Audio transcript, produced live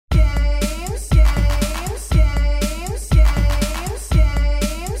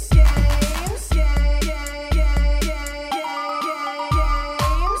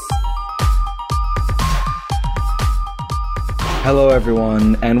Hello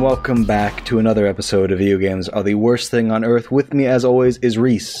everyone, and welcome back to another episode of Video Games Are the Worst Thing on Earth. With me, as always, is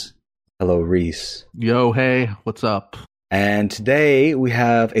Reese. Hello, Reese. Yo, hey, what's up? And today we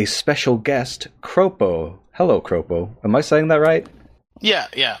have a special guest, Kropo. Hello, Kropo. Am I saying that right? Yeah.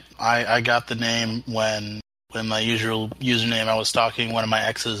 I got the name when my usual username, I was stalking one of my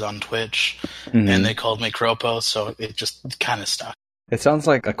exes on Twitch, and they called me Kropo, so it just kind of stuck. It sounds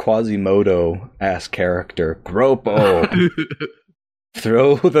like a Quasimodo-ass character. Kropo.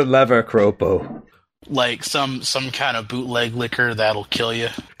 Throw the lever, Kropo. Like some kind of bootleg liquor that'll kill you.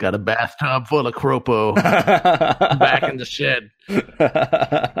 Got a bathtub full of Kropo back in the shed.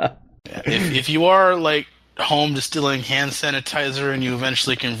 If you are like home distilling hand sanitizer and you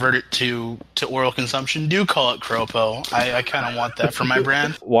eventually convert it to oral consumption, do call it Kropo. I kind of want that for my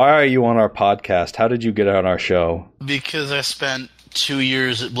brand. Why are you on our podcast? How did you get on our show? Because I spent 2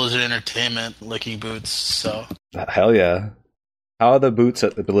 years at Blizzard Entertainment licking boots, so... Hell yeah. How are the boots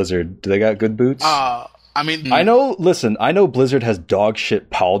at the Blizzard? Do they got good boots? I know Blizzard has dog shit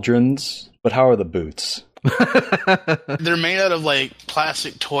pauldrons, but how are the boots? They're made out of, like,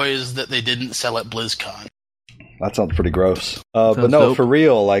 plastic toys that they didn't sell at BlizzCon. That sounds pretty gross. But no, dope. For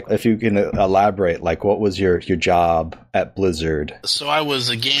real, like, if you can elaborate, like, what was your job at Blizzard? So I was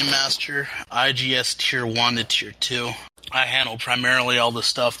a game master, IGS Tier 1 to Tier 2. I handled primarily all the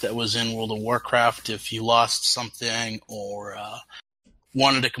stuff that was in World of Warcraft. If you lost something or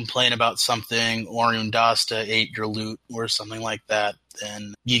wanted to complain about something, or Undasta ate your loot or something like that,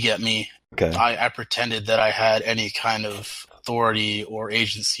 then you get me. Okay. I pretended that I had any kind of authority or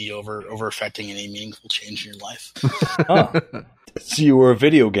agency over affecting any meaningful change in your life. Huh. So you were a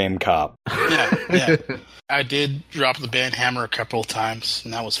video game cop. Yeah. I did drop the banhammer a couple of times,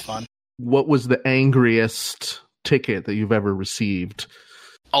 and that was fun. What was the angriest ticket that you've ever received?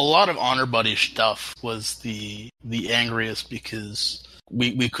 A lot of Honor Buddy stuff was the angriest because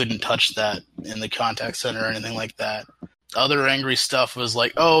we couldn't touch that in the contact center or anything like that. Other angry stuff was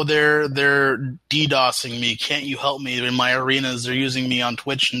like, oh, they're DDoSing me. Can't you help me in my arenas? They're using me on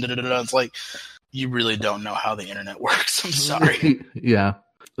Twitch and da-da-da-da. It's like, you really don't know how the internet works. I'm sorry. Yeah.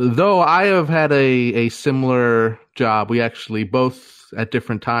 Though I have had a similar job. We actually both at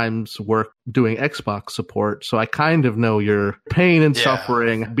different times work doing Xbox support. So I kind of know your pain and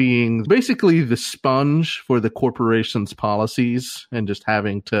suffering, being basically the sponge for the corporation's policies and just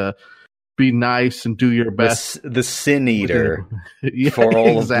having to be nice and do your best. The sin eater for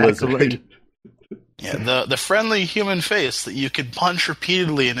all of Blizzard. Yeah, the friendly human face that you could punch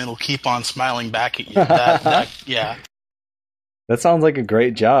repeatedly and it'll keep on smiling back at you. That sounds like a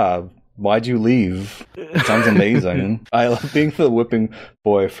great job. Why'd you leave? It sounds amazing. I love being the whipping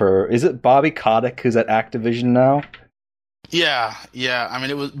boy for... Is it Bobby Kotick who's at Activision now? Yeah. I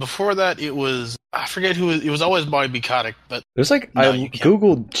mean, it was before that. It was... I forget who it was. Always Bobby Kotick, but there's like I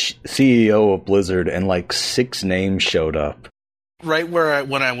googled CEO of Blizzard and like 6 names showed up. Right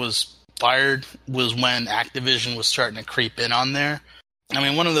when I was fired was when Activision was starting to creep in on there. I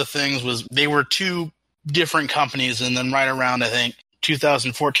mean, one of the things was they were 2 different companies, and then right around I think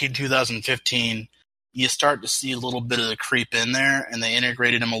 2014, 2015, you start to see a little bit of the creep in there, and they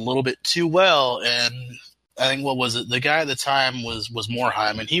integrated them a little bit too well. And I think what was it? The guy at the time was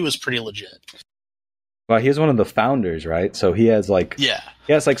Morheim, and he was pretty legit. Well, he's one of the founders, right? So he has like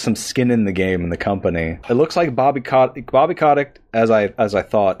some skin in the game in the company. It looks like Bobby Kotick, as I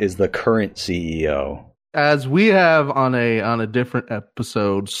thought, is the current CEO. As we have on a different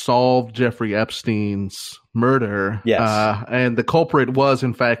episode solved Jeffrey Epstein's murder, yes, and the culprit was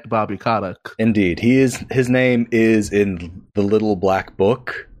in fact Bobby Kotick. Indeed, his name is in the Little Black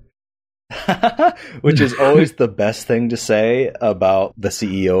Book. Which is always the best thing to say about the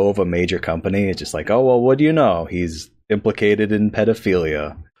CEO of a major company. It's just like, oh, well, what do you know? He's implicated in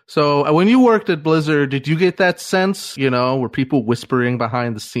pedophilia. So when you worked at Blizzard, did you get that sense, were people whispering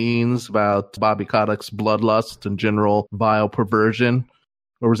behind the scenes about Bobby Kotick's bloodlust and general vile perversion?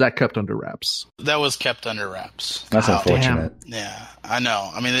 Or was that kept under wraps? That was kept under wraps. That's unfortunate. Damn. Yeah, I know.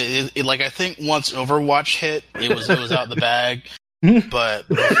 I mean, I think once Overwatch hit, it was out the bag. But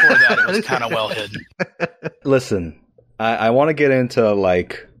before that, it was kind of well hidden. Listen, I want to get into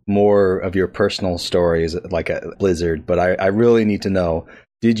like more of your personal stories, like at Blizzard, but I really need to know: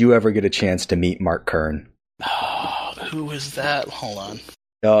 did you ever get a chance to meet Mark Kern? Oh, who is that? Hold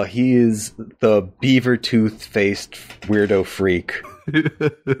on. He is the beaver tooth faced weirdo freak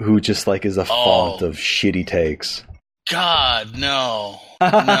who just like is a font of shitty takes. God, no. No,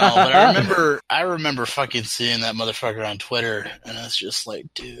 but I remember fucking seeing that motherfucker on Twitter, and it's just like,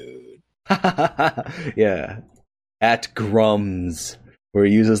 dude. Yeah. At Grums, where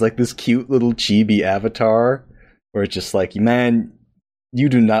he uses like this cute little chibi avatar where it's just like, man, you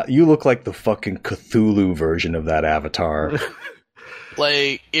look like the fucking Cthulhu version of that avatar.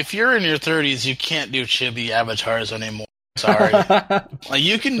 Like, if you're in your 30s, you can't do chibi avatars anymore. Sorry. Like,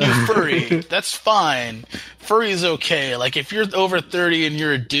 you can do furry. That's fine. Furry's okay. Like, if you're over 30 and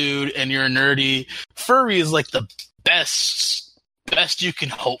you're a dude and you're nerdy, furry is like the best you can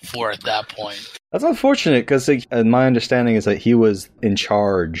hope for at that point. That's unfortunate, because my understanding is that he was in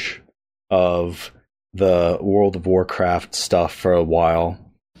charge of the World of Warcraft stuff for a while.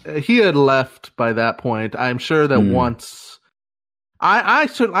 He had left by that point. I'm sure that once... I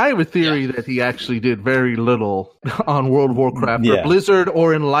have a theory that he actually did very little on World of Warcraft or Blizzard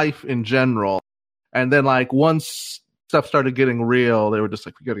or in life in general. And then, like, once stuff started getting real, they were just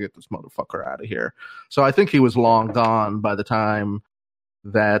like, we got to get this motherfucker out of here. So I think he was long gone by the time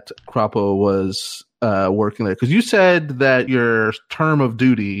that Croppo was working there. Because you said that your term of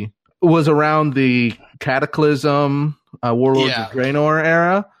duty was around the Cataclysm, Warlords of Draenor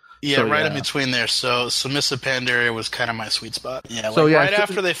era. Yeah, so, right in between there. So Missa Pandaria was kind of my sweet spot. Yeah, like so, right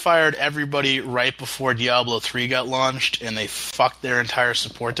after they fired everybody right before Diablo 3 got launched, and they fucked their entire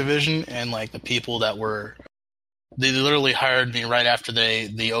support division, and like the people that were... They literally hired me right after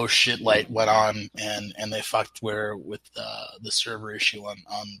the oh shit light went on, and they fucked with the server issue on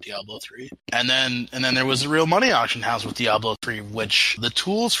Diablo 3. And then there was a real money auction house with Diablo 3, which the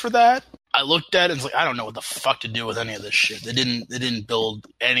tools for that, I looked at it and was like, I don't know what the fuck to do with any of this shit. They didn't build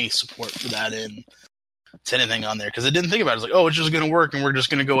any support for that in to anything on there, because they didn't think about it. It's like, oh, it's just gonna work and we're just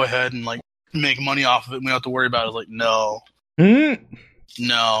gonna go ahead and like make money off of it and we don't have to worry about it. I was like, no.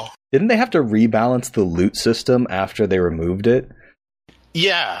 No. Didn't they have to rebalance the loot system after they removed it?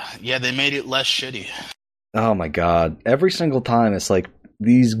 Yeah, they made it less shitty. Oh my god. Every single time it's like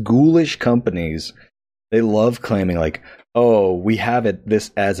these ghoulish companies, they love claiming like, oh, we have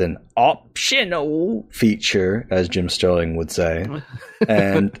this as an optional feature, as Jim Sterling would say.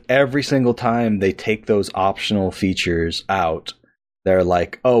 And every single time they take those optional features out, they're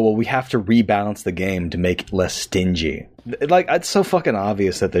like, oh, well, we have to rebalance the game to make it less stingy. Like, it's so fucking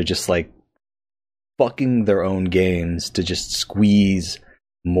obvious that they're just like fucking their own games to just squeeze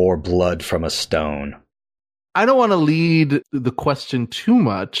more blood from a stone. I don't want to lead the question too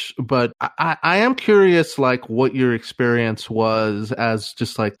much, but I am curious, like, what your experience was as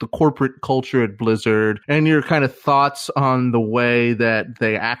just like the corporate culture at Blizzard and your kind of thoughts on the way that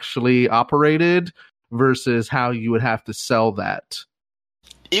they actually operated versus how you would have to sell that.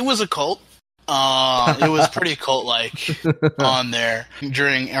 It was a cult. It was pretty cult-like on there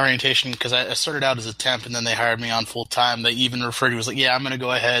during orientation, because I started out as a temp and then they hired me on full-time. They even referred to it as like, yeah, I'm going to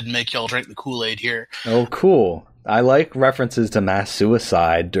go ahead and make y'all drink the Kool-Aid here. Oh, cool. I like references to mass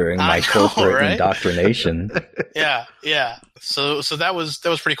suicide during my corporate indoctrination. Yeah. So that was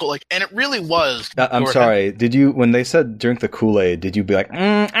pretty cool. Like, and it really was. I'm sorry. Did you, when they said drink the Kool-Aid, did you be like,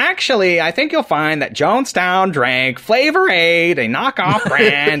 actually, I think you'll find that Jonestown drank Flavor Aid, a knockoff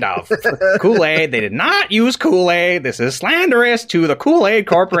brand of Kool-Aid. They did not use Kool-Aid. This is slanderous to the Kool-Aid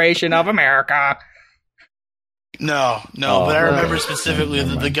Corporation of America. No, but I remember specifically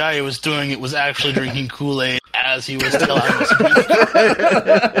that the guy who was doing it was actually drinking Kool-Aid as he was telling us.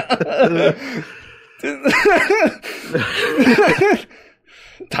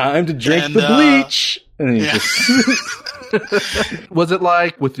 Time to drink the bleach. And he Was it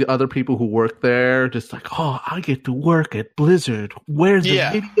like with the other people who work there, just like, oh, I get to work at Blizzard where the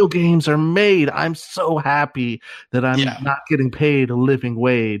video games are made. I'm so happy that I'm not getting paid a living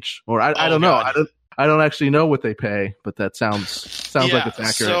wage. Or I don't know. I don't actually know what they pay, but that sounds like it's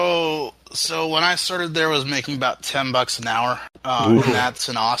accurate. So when I started there, I was making about $10 an hour, and that's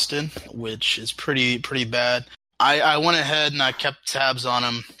in Austin, which is pretty bad. I went ahead and I kept tabs on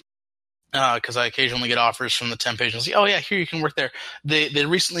them because I occasionally get offers from the temp agency. Oh yeah, here you can work there. They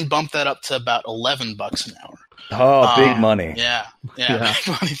recently bumped that up to about $11 an hour. Oh, big money. Yeah. Big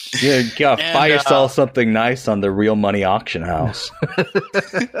money. Yeah, you gotta buy yourself something nice on the Real Money Auction House.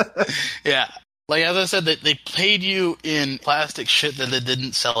 Yeah. Like, as I said, they paid you in plastic shit that they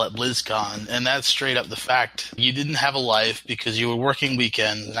didn't sell at BlizzCon, and that's straight up the fact. You didn't have a life because you were working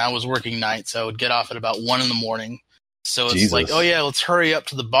weekends, and I was working nights. I would get off at about 1 a.m. So it's like, oh yeah, let's hurry up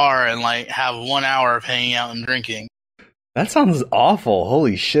to the bar and like have 1 hour of hanging out and drinking. That sounds awful.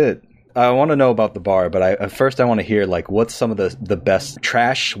 Holy shit. I want to know about the bar, but first I want to hear, like, what's some of the best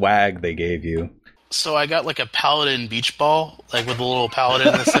trash swag they gave you? So I got like a Paladin beach ball, like with a little Paladin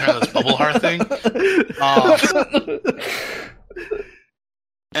in the center of this bubble heart thing.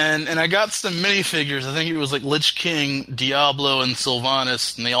 And I got some minifigures. I think it was like Lich King, Diablo, and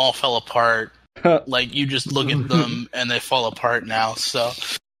Sylvanas, and they all fell apart. Like, you just look at them and they fall apart now. So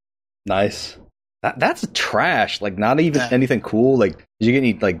nice. That's trash. Like, not even anything cool. Like, did you get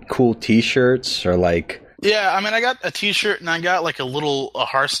any like cool T-shirts or like? Yeah, I mean, I got a T-shirt and I got like a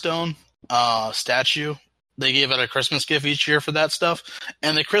Hearthstone statue. They gave it a Christmas gift each year for that stuff,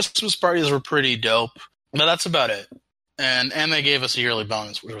 and the Christmas parties were pretty dope. But that's about it. And they gave us a yearly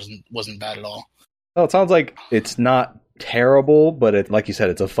bonus, which wasn't bad at all. Oh, it sounds like it's not terrible, but it, like you said,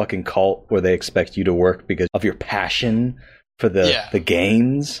 it's a fucking cult where they expect you to work because of your passion for the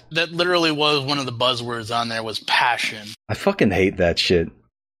games. That literally was one of the buzzwords on there, was passion. I fucking hate that shit.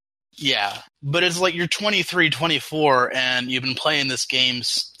 Yeah, but it's like you're 23, 24, and you've been playing this game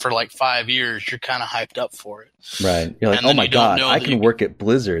for like 5 years. You're kind of hyped up for it. Right. You're like, oh my god, I can work at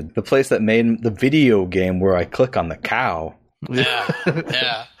Blizzard, the place that made the video game where I click on the cow.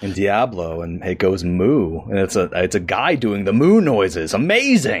 Yeah. In Diablo, and it goes moo, and it's a guy doing the moo noises.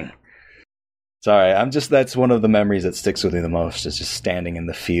 Amazing. Sorry, that's one of the memories that sticks with me the most, is just standing in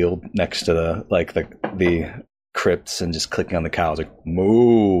the field next to the crypts and just clicking on the cows, like,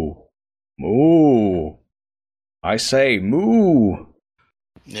 moo, moo, I say moo.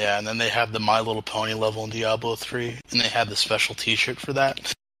 Yeah, and then they had the My Little Pony level in Diablo 3, and they had the special T-shirt for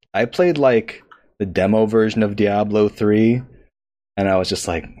that. I played like the demo version of Diablo 3, and I was just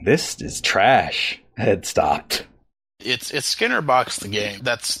like, this is trash. I had stopped. It's Skinner Box the game.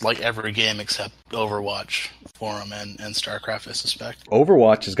 That's like every game except Overwatch for them and StarCraft, I suspect.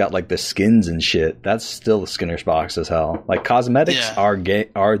 Overwatch has got like the skins and shit. That's still the Skinner's Box as hell. Like, cosmetics are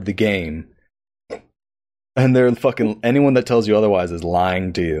the game. And they're fucking, anyone that tells you otherwise is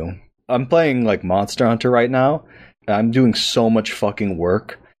lying to you. I'm playing like Monster Hunter right now. I'm doing so much fucking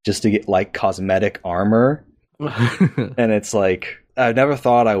work just to get like cosmetic armor. And it's like, I never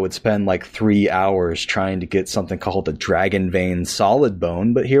thought I would spend like 3 hours trying to get something called the Dragon Vein Solid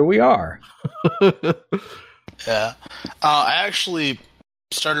Bone, but here we are. Yeah. I actually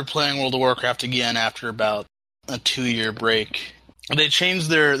started playing World of Warcraft again after about a 2-year break. They changed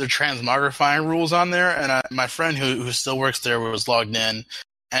their transmogrifying rules on there, and my friend who still works there was logged in,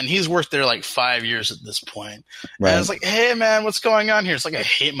 and he's worked there like 5 years at this point. Right. And I was like, hey, man, what's going on here? It's like, I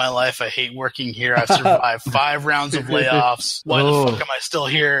hate my life. I hate working here. I've survived 5 rounds of layoffs. Why the fuck am I still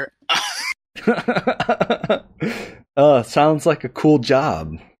here? Sounds like a cool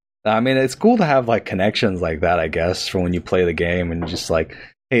job. I mean, it's cool to have like connections like that, I guess, for when you play the game and just like,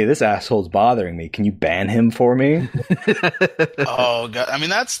 hey, this asshole's bothering me. Can you ban him for me? Oh god! I mean,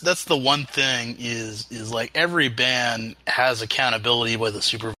 that's the one thing is like every ban has accountability with a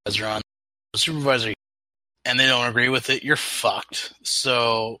supervisor on. The supervisor, and they don't agree with it, you're fucked.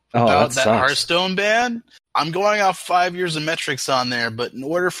 So about that Hearthstone ban, I'm going off 5 years of metrics on there. But in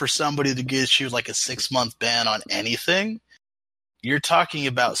order for somebody to get you like a 6-month ban on anything, you're talking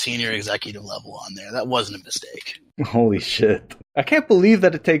about senior executive level on there. That wasn't a mistake. Holy shit. I can't believe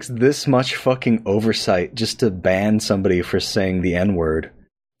that it takes this much fucking oversight just to ban somebody for saying the N-word.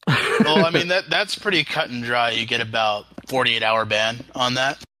 Well, I mean, that's pretty cut and dry. You get about 48-hour ban on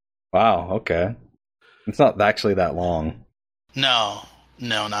that. Wow, okay. It's not actually that long. No,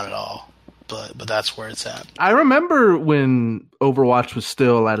 not at all. But that's where it's at. I remember when Overwatch was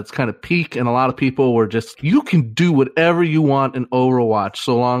still at its kind of peak, and a lot of people were just, you can do whatever you want in Overwatch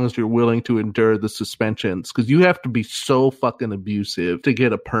so long as you're willing to endure the suspensions, because you have to be so fucking abusive to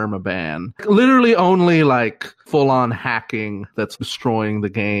get a permaban. Literally only like full-on hacking that's destroying the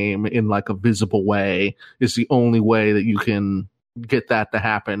game in like a visible way is the only way that you can get that to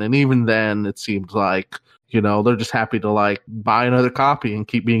happen. And even then, it seems like, you know, they're just happy to like buy another copy and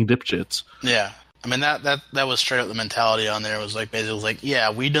keep being dipshits. Yeah. I mean, that was straight up the mentality on there. It was like, basically, like,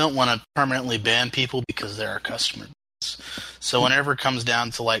 yeah, we don't want to permanently ban people because they're our customers. So whenever it comes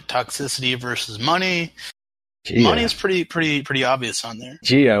down to like toxicity versus money, money is pretty obvious on there.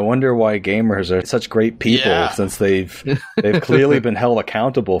 Gee, I wonder why gamers are such great people since they've clearly been held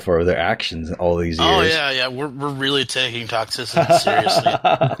accountable for their actions all these years. Oh yeah, we're really taking toxicity seriously.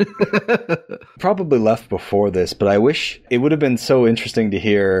 Probably left before this, but I wish it would have been so interesting to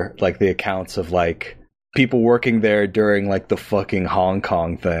hear like the accounts of like people working there during like the fucking Hong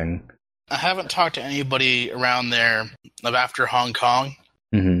Kong thing. I haven't talked to anybody around there of after Hong Kong.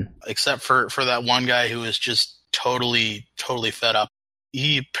 Mm-hmm. Except for that one guy who is just totally fed up.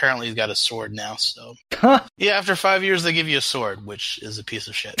 He apparently has got a sword now, so... Yeah, after 5 years they give you a sword, which is a piece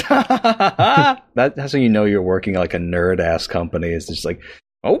of shit. That's how you know you're working like a nerd-ass company. It's just like,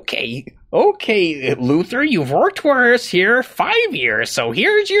 okay, Luther, you've worked for us here 5 years, so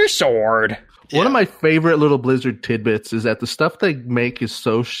here's your sword. Yeah. One of my favorite little Blizzard tidbits is that the stuff they make is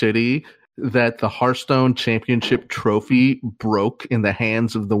so shitty that the Hearthstone Championship trophy broke in the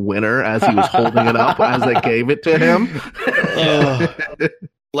hands of the winner as he was holding it up as they gave it to him.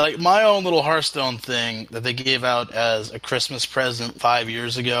 Like my own little Hearthstone thing that they gave out as a Christmas present 5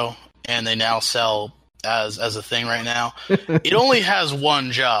 years ago, and they now sell as a thing right now. It only has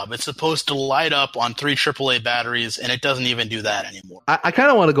one job. It's supposed to light up on 3 AAA batteries, and it doesn't even do that anymore. I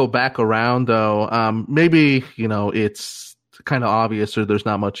kind of want to go back around, though. Maybe, it's kind of obvious or there's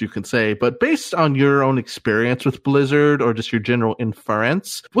not much you can say, but based on your own experience with Blizzard or just your general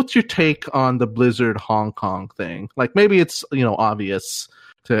inference, what's your take on the Blizzard Hong Kong thing? Like, maybe it's, obvious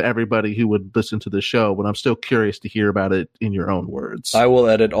to everybody who would listen to the show, but I'm still curious to hear about it in your own words. I will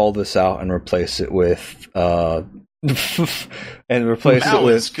edit all this out and replace it with and replace Mao it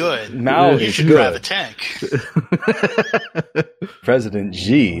with is good. Mao You is should good. drive a tank. President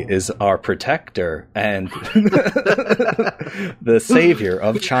Xi is our protector and the savior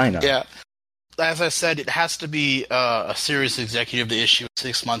of China. Yeah. As I said, it has to be a serious executive to issue a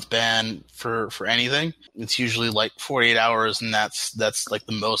 6-month ban for anything. It's usually like 48 hours, and that's like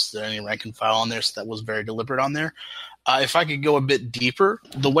the most that any rank and file on there, so that was very deliberate on there. If I could go a bit deeper,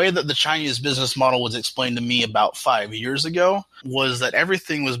 the way that the Chinese business model was explained to me about 5 years ago was that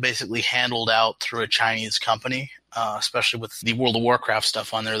everything was basically handled out through a Chinese company, especially with the World of Warcraft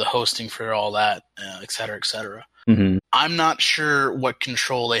stuff on there, the hosting for all that, et cetera, et cetera. Mm-hmm. I'm not sure what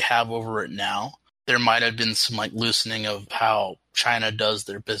control they have over it now. There might have been some loosening of how China does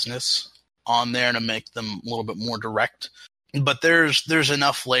their business on there to make them a little bit more direct. But there's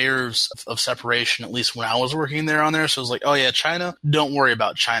enough layers of separation, at least when I was working there on there. So it was like, oh yeah, China, don't worry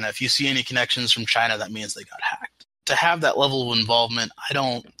about China. If you see any connections from China, that means they got hacked. To have that level of involvement,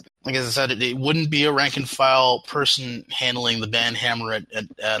 like as I said, it wouldn't be a rank and file person handling the ban hammer at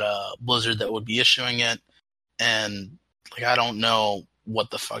Blizzard that would be issuing it. And I don't know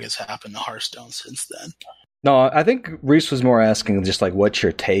what the fuck has happened to Hearthstone since then. No, I think Reese was more asking just what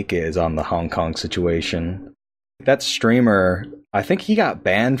your take is on the Hong Kong situation. That streamer, I think he got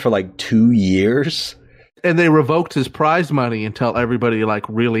banned for 2 years. And they revoked his prize money until everybody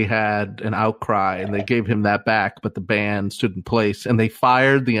really had an outcry, and they gave him that back, but the ban stood in place, and they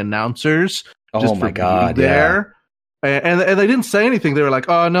fired the announcers. Oh my God, there. Yeah. And they didn't say anything. They were like,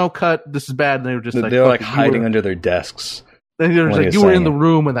 "Oh no, cut! This is bad." And they were just they were hiding under their desks. And they were like, "You were in the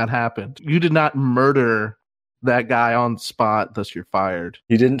room when that happened. You did not murder that guy on the spot, thus you're fired.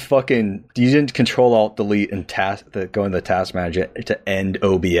 You didn't Control Alt Delete and go in the task manager to end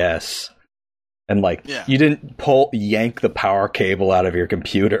OBS, and you didn't yank the power cable out of your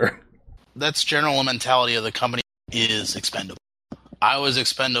computer." That's general mentality of the company is expendable. I was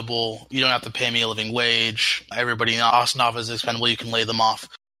expendable. You don't have to pay me a living wage. Everybody in Osnov is expendable. You can lay them off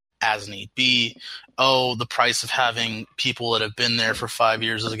as need be. Oh, the price of having people that have been there for 5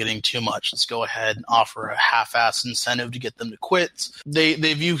 years is getting too much. Let's go ahead and offer a half-ass incentive to get them to quit. They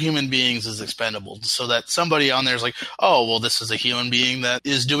view human beings as expendable, so that somebody on there is like, oh, well, this is a human being that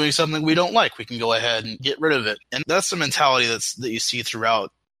is doing something we don't like. We can go ahead and get rid of it. And that's the mentality that you see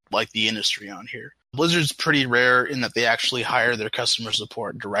throughout the industry on here. Blizzard's pretty rare in that they actually hire their customer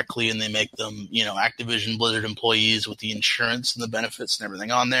support directly, and they make them, Activision Blizzard employees with the insurance and the benefits and everything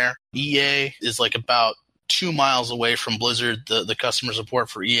on there. EA is about 2 miles away from Blizzard, the customer support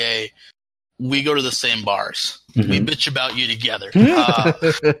for EA. We go to the same bars. Mm-hmm. We bitch about you together.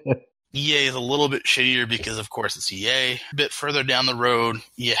 EA is a little bit shittier because, of course, it's EA. A bit further down the road,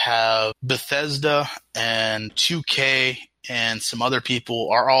 you have Bethesda and 2K and some other people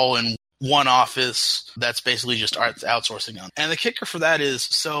are all in one office that's basically just outsourcing on. And the kicker for that is,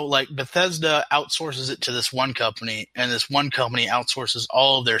 Bethesda outsources it to this one company, and this one company outsources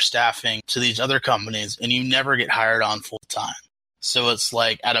all of their staffing to these other companies, and you never get hired on full time. So it's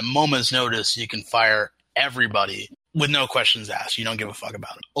at a moment's notice, you can fire everybody with no questions asked. You don't give a fuck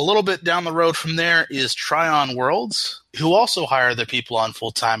about it. A little bit down the road from there is Tryon Worlds, who also hire their people on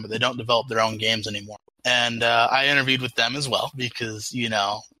full time, but they don't develop their own games anymore. And I interviewed with them as well because,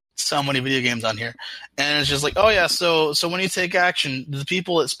 so many video games on here, and it's just oh yeah, so when you take action, the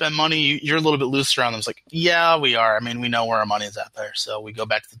people that spend money, you're a little bit looser on them. It's yeah, we are. I mean, we know where our money is out there, so we go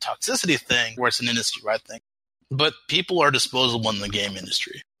back to the toxicity thing where it's an industry-wide thing. But people are disposable in the game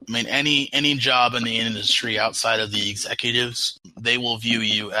industry. I mean, any job in the industry outside of the executives, they will view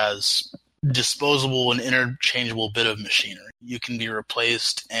you as disposable and interchangeable bit of machinery. You can be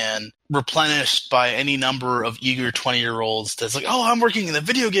replaced and replenished by any number of eager 20-year-olds that's oh, I'm working in the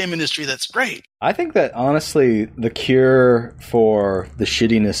video game industry, that's great. I think that, honestly, the cure for the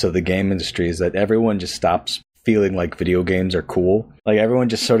shittiness of the game industry is that everyone just stops feeling like video games are cool. Everyone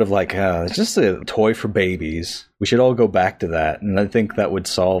just sort of it's just a toy for babies. We should all go back to that. And I think that would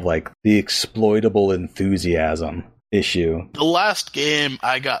solve, the exploitable enthusiasm issue. The last game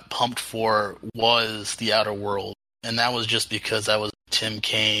I got pumped for was The Outer Worlds. and that was just because I was Tim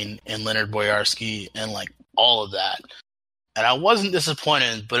Kaine and Leonard Boyarsky and like all of that. And I wasn't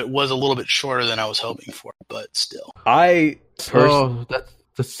disappointed, but it was a little bit shorter than I was hoping for, but still.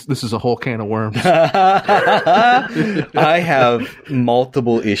 This is a whole can of worms. I have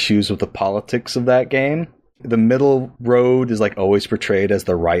multiple issues with the politics of that game. The middle road is like always portrayed as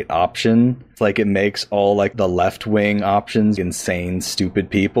the right option. It's like it makes all like the left-wing options insane, stupid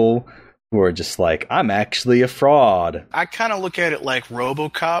people who are just like, I'm actually a fraud. I kind of look at it like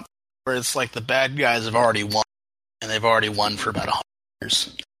RoboCop, where it's like the bad guys have already won, and they've already won for about 100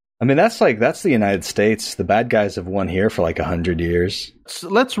 years. I mean, that's the United States. The bad guys have won here for like 100 years. So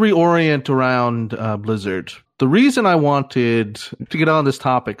let's reorient around Blizzard. The reason I wanted to get on this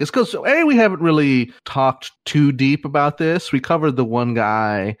topic is because, we haven't really talked too deep about this. We covered the one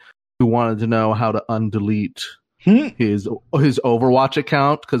guy who wanted to know how to undelete his Overwatch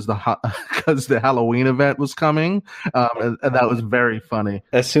account because the Halloween event was coming, and that was very funny.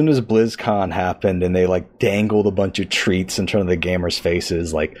 As soon as BlizzCon happened and they like dangled a bunch of treats in front of the gamers'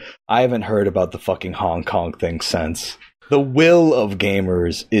 faces, like I haven't heard about the fucking Hong Kong thing since. The will of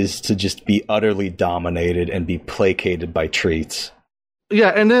gamers is to just be utterly dominated and be placated by treats. Yeah,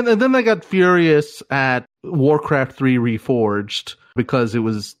 and then they got furious at Warcraft 3 Reforged because it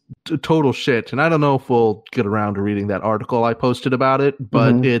was total shit. And I don't know if we'll get around to reading that article I posted about it,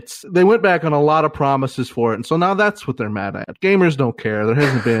 but they went back on a lot of promises for it. And so now that's what they're mad at. Gamers don't care. There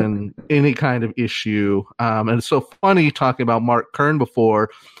hasn't been any kind of issue. And it's so funny talking about Mark Kern before.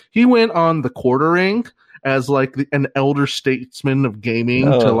 He went on the Quartering as like an elder statesman of gaming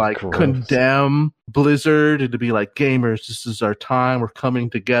to like gross. Condemn Blizzard and to be like, gamers, this is our time. We're coming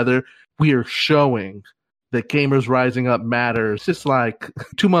together. We are showing that gamers rising up matters. Just like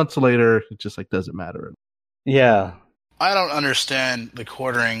 2 months later, it just like doesn't matter. Yeah. I don't understand the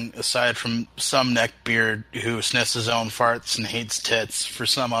Quartering aside from some neckbeard who sniffs his own farts and hates tits for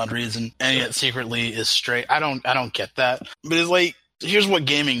some odd reason and yet secretly is straight. I don't get that. But it's like, here's what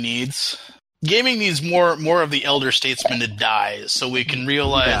gaming needs. Gaming needs more of the elder statesmen to die so we can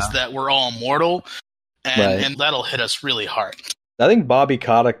realize that we're all mortal and that'll hit us really hard. I think Bobby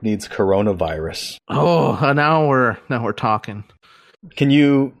Kotick needs coronavirus. Oh, now we're talking. Can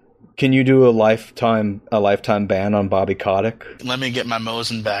you do a lifetime ban on Bobby Kotick? Let me get my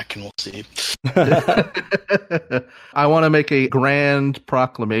Mosin back and we'll see. I want to make a grand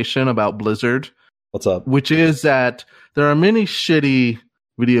proclamation about Blizzard. What's up? Which is that there are many shitty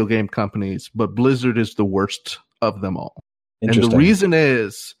video game companies, but Blizzard is the worst of them all. And the reason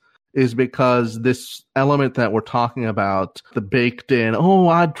is because this element that we're talking about, the baked in,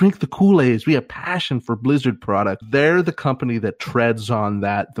 I drink the Kool-Aids, we have passion for Blizzard product. They're the company that treads on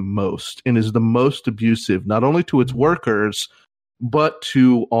that the most and is the most abusive, not only to its workers, but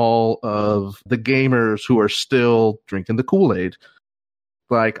to all of the gamers who are still drinking the Kool-Aid.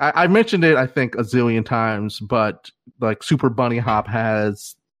 Like, I mentioned it, I think, a zillion times, but like Super Bunny Hop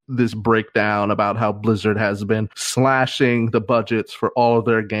has this breakdown about how Blizzard has been slashing the budgets for all of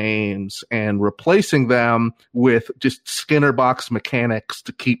their games and replacing them with just Skinner box mechanics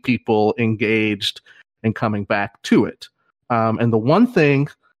to keep people engaged and coming back to it. And the one thing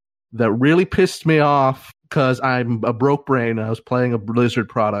that really pissed me off, because I'm a broke brain and I was playing a Blizzard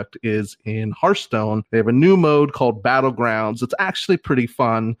product, is in Hearthstone. They have a new mode called Battlegrounds. It's actually pretty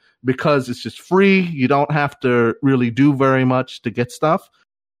fun because it's just free. You don't have to really do very much to get stuff.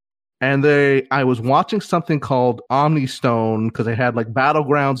 And I was watching something called Omnistone because they had like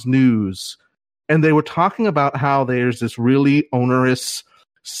Battlegrounds news. And they were talking about how there's this really onerous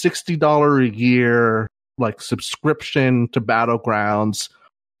 $60 a year like subscription to Battlegrounds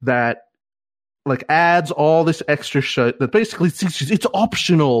that like adds all this extra shit that basically it's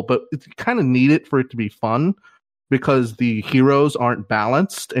optional, but you kind of need it for it to be fun because the heroes aren't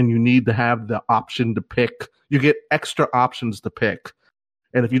balanced and you need to have the option to pick. You get extra options to pick.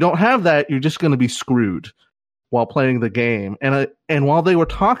 And if you don't have that, you're just going to be screwed while playing the game. And while they were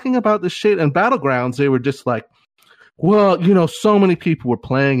talking about this shit in Battlegrounds, they were just like, well, so many people were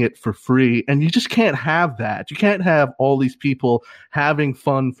playing it for free, and you just can't have that. You can't have all these people having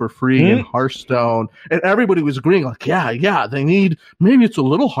fun for free in Hearthstone. And everybody was agreeing, like, yeah, they need, maybe it's a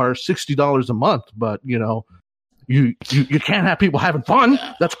little harsh, $60 a month, but, you can't have people having fun.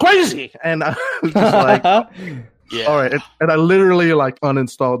 That's crazy. And I was just like, yeah. All right. And I literally like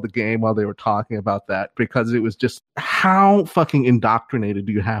uninstalled the game while they were talking about that because it was just, how fucking indoctrinated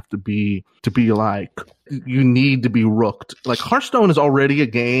do you have to be like, you need to be rooked. Like Hearthstone is already a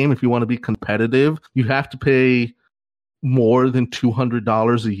game. If you want to be competitive, you have to pay more than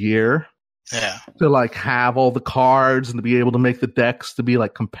 $200 a year Yeah. To like have all the cards and to be able to make the decks to be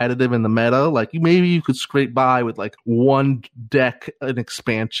like competitive in the meta. Like maybe you could scrape by with like one deck, an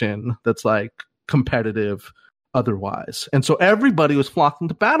expansion that's like competitive otherwise. And so everybody was flocking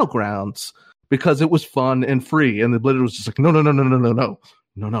to Battlegrounds because it was fun and free. And the Blizzard was just like,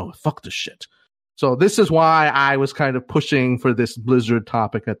 no, fuck this shit. So this is why I was kind of pushing for this Blizzard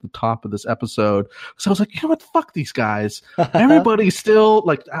topic at the top of this episode. So I was like, you know what? Fuck these guys. Everybody's still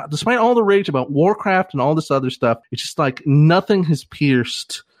like, despite all the rage about Warcraft and all this other stuff, it's just like nothing has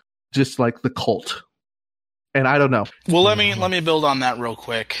pierced just like the cult. And I don't know. Well, let me build on that real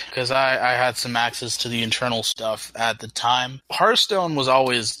quick, because I had some access to the internal stuff at the time. Hearthstone was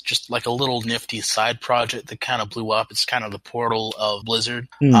always just like a little nifty side project that kind of blew up. It's kind of the Portal of Blizzard.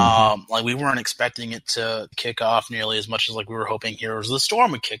 Like we weren't expecting it to kick off nearly as much as like we were hoping Heroes of the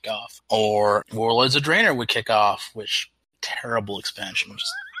Storm would kick off, or Warlords of Draenor would kick off, which terrible expansion.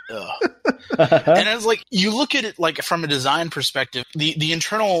 Just and it's like you look at it like from a design perspective, the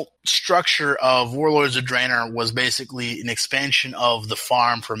internal structure of Warlords of Draenor was basically an expansion of the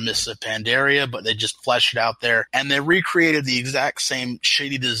farm for Mists of Pandaria, but they just fleshed it out there, and they recreated the exact same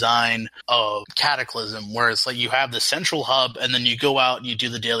shady design of Cataclysm, where it's like you have the central hub and then you go out and you do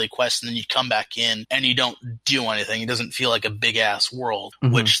the daily quest and then you come back in and you don't do anything. It doesn't feel like a big ass world,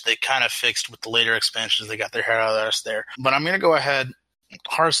 which they kind of fixed with the later expansions. They got their hair out of their there. But I'm gonna go ahead.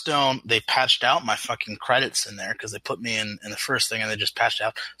 Hearthstone, they patched out my fucking credits in there because they put me in the first thing and they just patched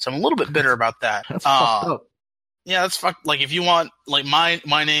out. So I'm a little bit bitter about that. That's fucked up. Yeah, that's fucked. Like if you want, like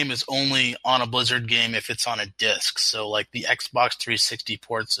my name is only on a Blizzard game if it's on a disc. So like the Xbox 360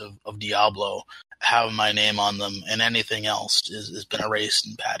 ports of Diablo have my name on them, and anything else has been erased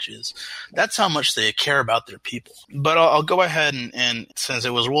in patches. That's how much they care about their people. But I'll go ahead and since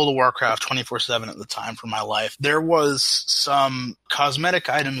it was World of Warcraft 24/7 at the time for my life, there was some cosmetic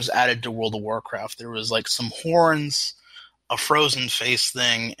items added to World of Warcraft. There was like some horns, a frozen face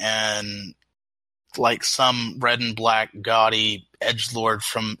thing, and like some red and black gaudy edgelord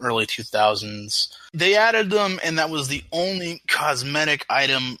from early 2000s. They added them, and that was the only cosmetic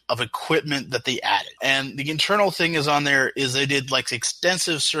item of equipment that they added. And the internal thing is on there is they did like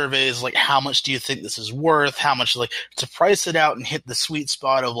extensive surveys, like how much do you think this is worth? How much, like, to price it out and hit the sweet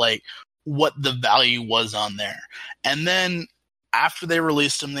spot of like what the value was on there. And then after they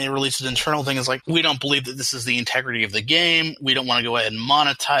released them, they released an internal thing. It's like, we don't believe that this is the integrity of the game. We don't want to go ahead and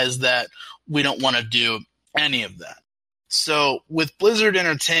monetize that. We don't want to do any of that. So with Blizzard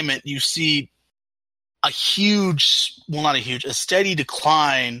Entertainment, you see a steady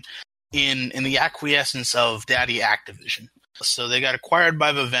decline in the acquiescence of Daddy Activision. So they got acquired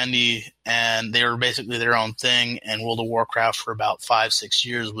by Vivendi, and they were basically their own thing, and World of Warcraft for about 5-6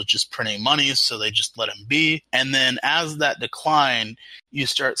 years was just printing money, so they just let them be. And then as that declined, you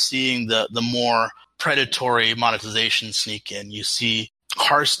start seeing the more predatory monetization sneak in. You see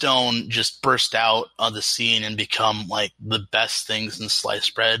Hearthstone just burst out on the scene and become like the best things in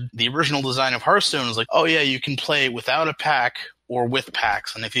sliced bread. The original design of Hearthstone is like, oh yeah, you can play without a pack or with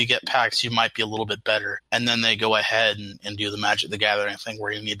packs, and if you get packs, you might be a little bit better. And then they go ahead and do the Magic the Gathering thing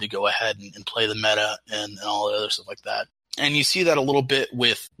where you need to go ahead and play the meta and all the other stuff like that. And you see that a little bit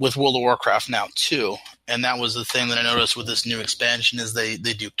with World of Warcraft now too. And that was the thing that I noticed with this new expansion is they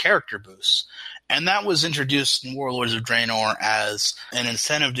do character boosts. And that was introduced in Warlords of Draenor as an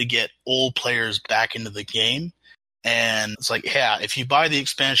incentive to get old players back into the game. And it's like, yeah, if you buy the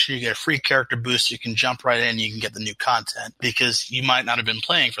expansion, you get a free character boost. You can jump right in. You can get the new content because you might not have been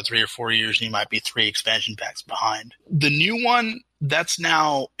playing for 3 or 4 years, and you might be 3 expansion packs behind. The new one, that's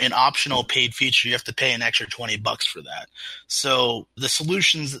now an optional paid feature. You have to pay an extra $20 for that. So the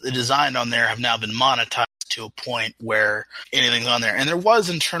solutions that they designed on there have now been monetized to a point where anything's on there. And there was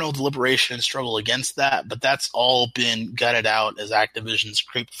internal deliberation and struggle against that, but that's all been gutted out as Activision's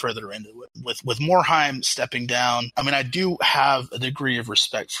creeped further into it. With Morhaime stepping down, I mean, I do have a degree of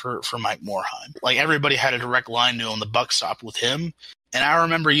respect for Mike Morhaime. Like, everybody had a direct line to him. The buck stopped with him. And I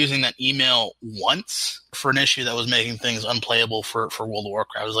remember using that email once for an issue that was making things unplayable for World of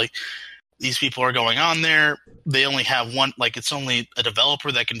Warcraft. I was like, these people are going on there. They only have one, like, it's only a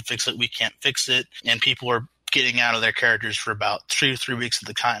developer that can fix it. We can't fix it. And people are getting out of their characters for about 3 weeks at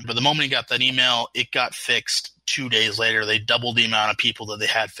the time. But the moment he got that email, it got fixed 2 days later. They doubled the amount of people that they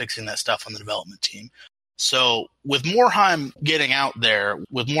had fixing that stuff on the development team. So with Morhaime getting out there,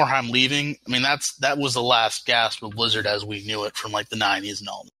 with Morhaime leaving, I mean, that was the last gasp of Blizzard as we knew it from like the 90s and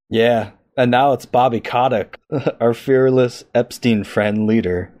all. Yeah. And now it's Bobby Kotick, our fearless Epstein friend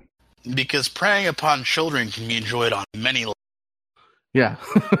leader. Because preying upon children can be enjoyed on many levels. Yeah.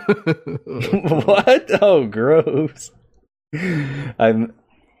 What? Oh, gross.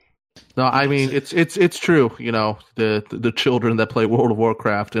 No, I mean it's true. You know, the children that play World of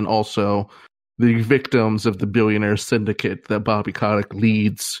Warcraft and also the victims of the billionaire syndicate that Bobby Kotick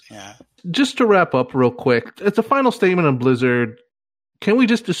leads. Yeah. Just to wrap up real quick, it's a final statement on Blizzard. Can we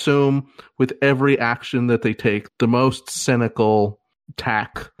just assume with every action that they take, the most cynical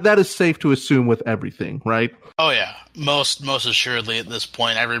tack? That is safe to assume with everything, right? Oh yeah, most assuredly at this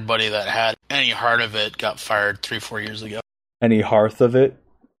point, everybody that had any heart of it got fired 3-4 years ago. Any hearth of it?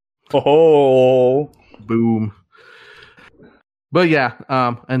 Oh, boom. But yeah,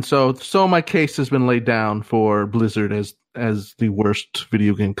 and so my case has been laid down for Blizzard as the worst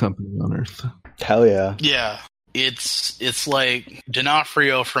video game company on earth. Hell yeah. Yeah, it's like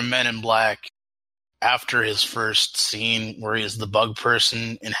D'Onofrio from Men in Black after his first scene where he is the bug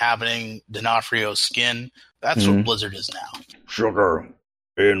person inhabiting D'Onofrio's skin. That's what Blizzard is now. Sugar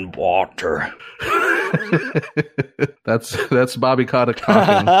in water. That's Bobby Kotick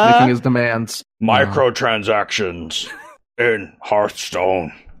talking, making his demands. Microtransactions in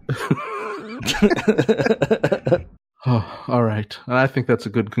Hearthstone. Oh, all right. And I think that's a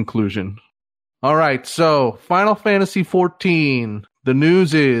good conclusion. All right. So, Final Fantasy XIV. The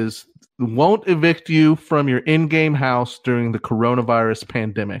news is won't evict you from your in-game house during the coronavirus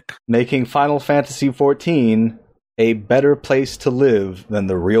pandemic. Making Final Fantasy XIV a better place to live than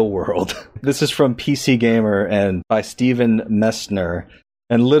the real world. This is from PC Gamer and by Steven Messner.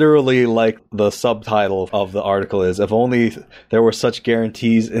 And literally, like the subtitle of the article is, if only there were such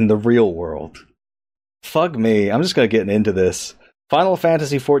guarantees in the real world. Fuck me, I'm just gonna get into this. Final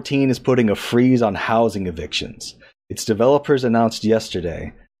Fantasy XIV is putting a freeze on housing evictions. Its developers announced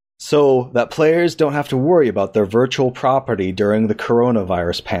yesterday, so that players don't have to worry about their virtual property during the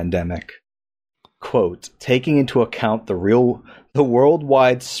coronavirus pandemic. Quote, taking into account the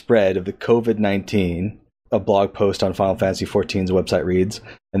worldwide spread of the COVID-19, a blog post on Final Fantasy XIV's website reads,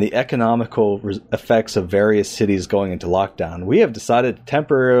 and the economical effects of various cities going into lockdown, we have decided to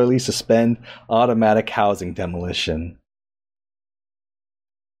temporarily suspend automatic housing demolition.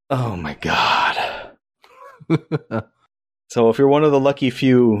 Oh my god. So if you're one of the lucky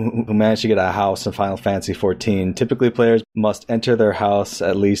few who managed to get a house in Final Fantasy XIV, typically players must enter their house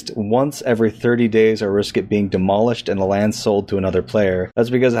at least once every 30 days or risk it being demolished and the land sold to another player. That's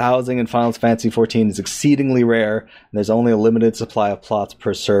because housing in Final Fantasy XIV is exceedingly rare, and there's only a limited supply of plots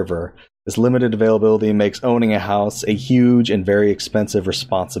per server. This limited availability makes owning a house a huge and very expensive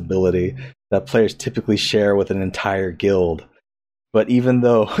responsibility that players typically share with an entire guild. But even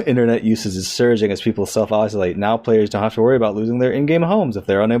though internet usage is surging as people self-isolate, now players don't have to worry about losing their in-game homes if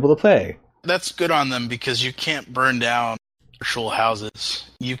they're unable to play. That's good on them because you can't burn down virtual houses.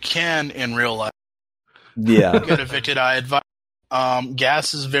 You can in real life. Yeah. Get evicted, I advise.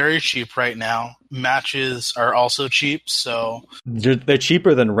 Gas is very cheap right now. Matches are also cheap, so they're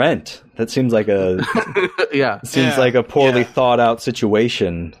cheaper than rent. That seems like a like a poorly thought out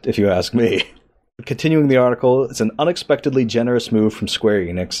situation, if you ask me. Continuing the article, it's an unexpectedly generous move from Square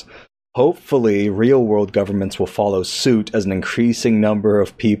Enix. Hopefully, real-world governments will follow suit as an increasing number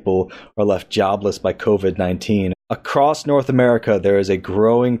of people are left jobless by COVID-19. Across North America, there is a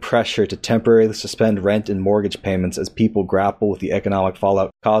growing pressure to temporarily suspend rent and mortgage payments as people grapple with the economic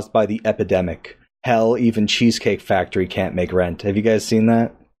fallout caused by the epidemic. Hell, even Cheesecake Factory can't make rent. Have you guys seen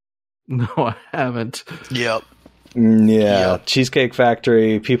that? No, I haven't. Yep. Yeah, Cheesecake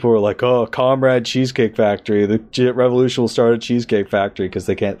Factory, people were like, oh, Comrade Cheesecake Factory, the revolution will start at Cheesecake Factory because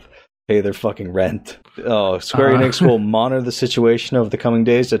they can't pay their fucking rent. Oh, Square Enix will monitor the situation over the coming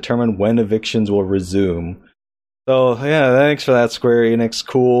days to determine when evictions will resume. So, yeah, thanks for that, Square Enix.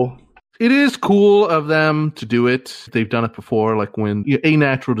 Cool. It is cool of them to do it. They've done it before, like when a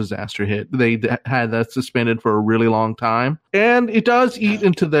natural disaster hit. They had that suspended for a really long time. And it does eat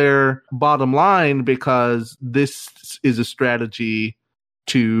into their bottom line because this is a strategy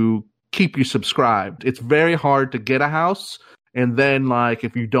to keep you subscribed. It's very hard to get a house. And then, like,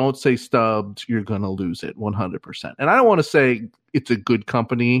 if you don't say stubbed, you're going to lose it 100%. And I don't want to say it's a good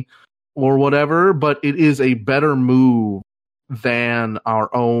company or whatever, but it is a better move than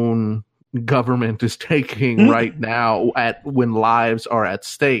our own government is taking right now when lives are at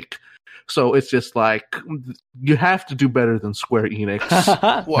stake. So it's just like, you have to do better than Square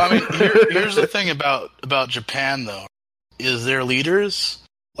Enix. Well, I mean, here's the thing about Japan, though, is their leaders,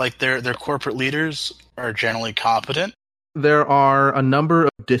 like their corporate leaders, are generally competent. There are a number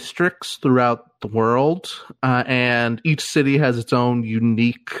of districts throughout the world, and each city has its own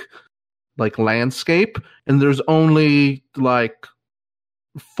unique like landscape, and there's only like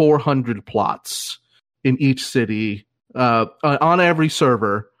 400 plots in each city on every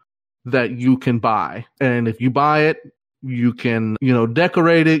server that you can buy. And if you buy it, You can,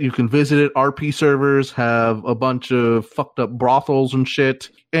 decorate it. You can visit it. RP servers have a bunch of fucked up brothels and shit.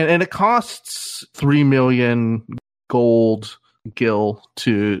 And it costs 3 million gold gil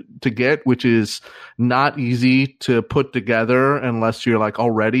to get, which is not easy to put together unless you're like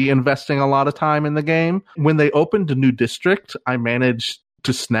already investing a lot of time in the game. When they opened a new district, I managed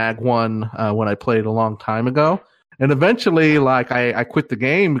to snag one when I played a long time ago. And eventually, like, I quit the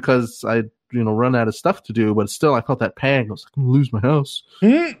game because I run out of stuff to do, but still, I felt that pang. I was like, I'm going to lose my house.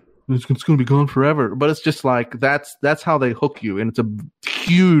 It's going to be gone forever. But it's just like, that's how they hook you. And it's a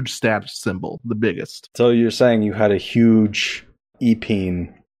huge status symbol, the biggest. So you're saying you had a huge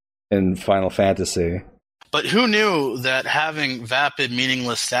Epine in Final Fantasy. But who knew that having vapid,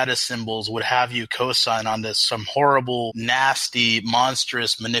 meaningless status symbols would have you co-sign on this some horrible, nasty,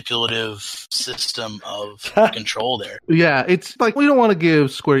 monstrous, manipulative system of control there? Yeah, it's like we don't want to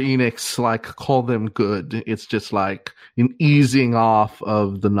give Square Enix, like, call them good. It's just like an easing off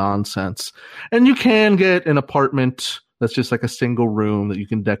of the nonsense. And you can get an apartment that's just like a single room that you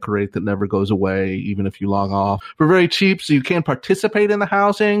can decorate that never goes away, even if you log off, for very cheap. So you can participate in the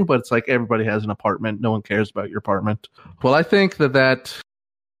housing, but it's like everybody has an apartment. No one cares about your apartment. Well, I think that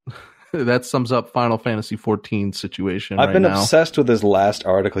sums up Final Fantasy XIV situation. I've been obsessed with this last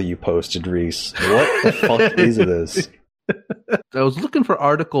article you posted, Reese. What the fuck is this? I was looking for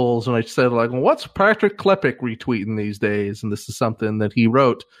articles and I said, like, well, what's Patrick Klepek retweeting these days? And this is something that he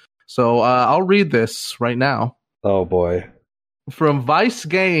wrote. So I'll read this right now. Oh, boy. From Vice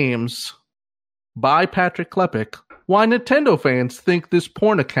Games by Patrick Klepek, why Nintendo fans think this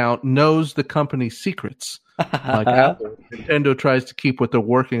porn account knows the company's secrets. Like Apple, Nintendo tries to keep what they're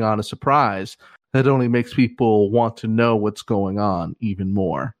working on a surprise. That only makes people want to know what's going on even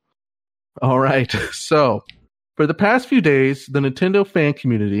more. All right, so for the past few days, the Nintendo fan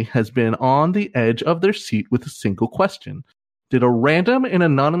community has been on the edge of their seat with a single question. Did a random and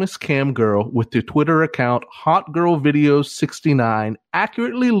anonymous cam girl with the Twitter account Hot Girl Videos 69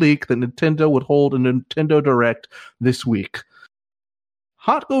 accurately leak that Nintendo would hold a Nintendo Direct this week?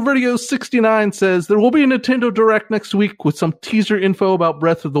 Hot Girl Videos 69 says there will be a Nintendo Direct next week with some teaser info about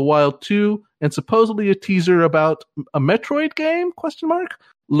Breath of the Wild 2 and supposedly a teaser about a Metroid game? ?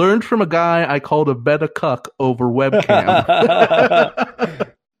 Learned from a guy I called a beta cuck over webcam.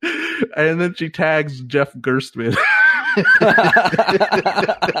 And then she tags Jeff Gerstmann.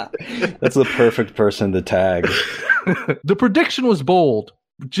 That's the perfect person to tag. The prediction was bold.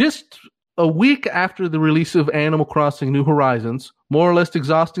 Just a week after the release of Animal Crossing New Horizons, more or less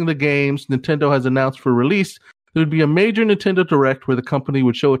exhausting the games Nintendo has announced for release, there would be a major Nintendo Direct where the company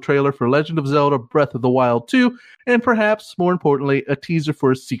would show a trailer for Legend of Zelda Breath of the Wild 2, and perhaps, more importantly, a teaser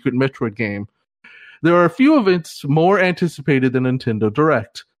for a secret Metroid game. There are a few events more anticipated than Nintendo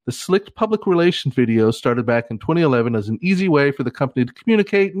Direct. The slick public relations video started back in 2011 as an easy way for the company to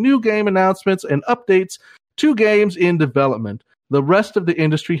communicate new game announcements and updates to games in development. The rest of the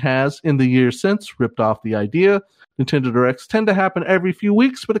industry has, in the years since, ripped off the idea. Nintendo Directs tend to happen every few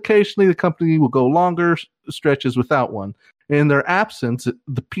weeks, but occasionally the company will go longer stretches without one. In their absence,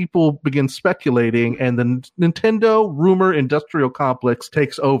 the people begin speculating, and the Nintendo rumor industrial complex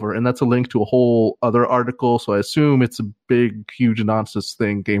takes over. And that's a link to a whole other article, so I assume it's a big, huge nonsense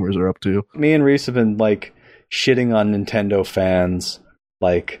thing gamers are up to. Me and Reese have been, like, shitting on Nintendo fans,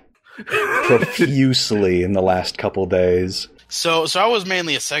 like, profusely in the last couple days. So I was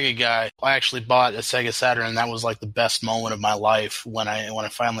mainly a Sega guy. I actually bought a Sega Saturn, and that was like the best moment of my life when I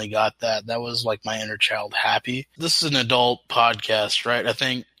finally got that. That was like my inner child happy. This is an adult podcast, right? I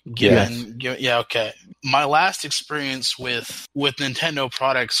think. Yeah, okay. My last experience with Nintendo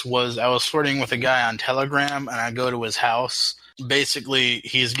products was I was flirting with a guy on Telegram, and I go to his house. Basically,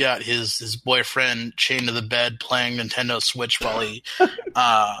 he's got his boyfriend chained to the bed playing Nintendo Switch while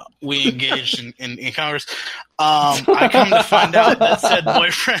we engaged in Congress. I come to find out that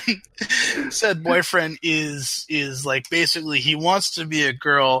said boyfriend is like basically he wants to be a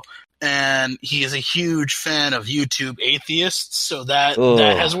girl, and he is a huge fan of YouTube atheists, so that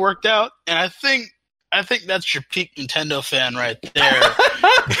has worked out. And I think that's your peak Nintendo fan right there.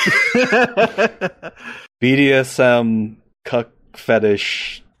 BDSM cuck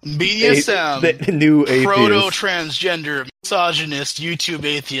fetish. BDSM, the new atheist. Proto-transgender, misogynist, YouTube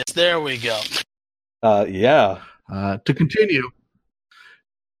atheist. There we go. Yeah. To continue.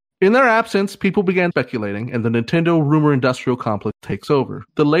 In their absence, people began speculating, and the Nintendo rumor industrial complex takes over.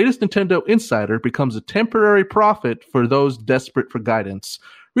 The latest Nintendo insider becomes a temporary prophet for those desperate for guidance.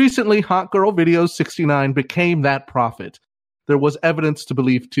 Recently, Hot Girl Videos 69 became that prophet. There was evidence to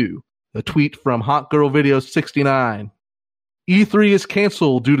believe, too. A tweet from Hot Girl Videos 69. E3 is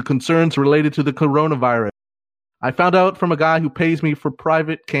canceled due to concerns related to the coronavirus. I found out from a guy who pays me for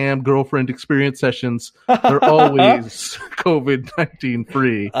private cam girlfriend experience sessions. They're always COVID-19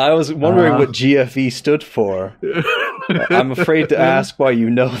 free. I was wondering what GFE stood for. I'm afraid to ask why you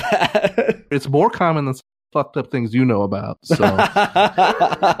know that. It's more common than fucked up things you know about. So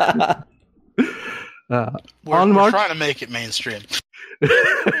we're trying to make it mainstream.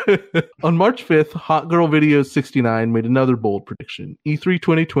 On March 5th, Hot Girl Videos 69 made another bold prediction. E3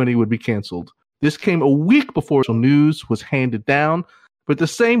 2020 would be canceled. This came a week before official news was handed down, but the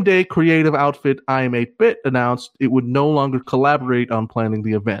same day, creative outfit I Am 8-Bit announced it would no longer collaborate on planning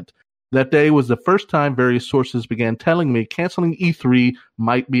the event. That day was the first time various sources began telling me canceling E3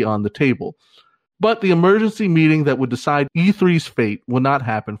 might be on the table. But the emergency meeting that would decide E3's fate would not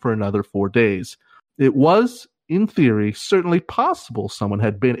happen for another 4 days. It was, in theory, certainly possible someone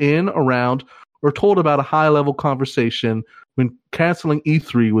had been in, around, or told about a high-level conversation when canceling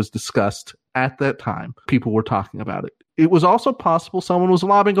E3 was discussed at that time. People were talking about it. It was also possible someone was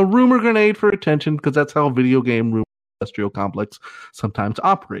lobbing a rumor grenade for attention, because that's how video game rumor industrial complex sometimes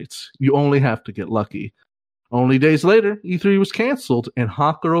operates. You only have to get lucky. Only days later, E3 was canceled, and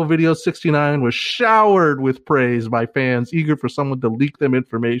Hot Girl Video 69 was showered with praise by fans eager for someone to leak them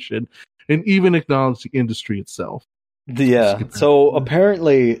information and even acknowledge the industry itself. Yeah, so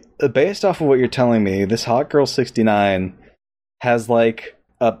apparently, based off of what you're telling me, this Hot Girl 69 has like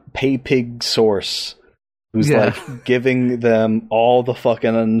a pay pig source who's like giving them all the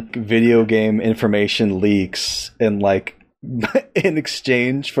fucking video game information leaks and like in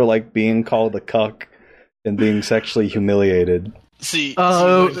exchange for like being called a cuck and being sexually humiliated. See,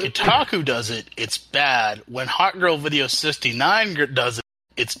 when Kotaku does it, it's bad. When Hot Girl Video 69 does it,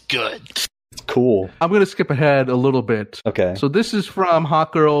 it's good. It's cool. I'm going to skip ahead a little bit. Okay. So this is from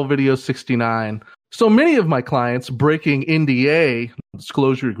Hot Girl Video 69. So many of my clients breaking NDA,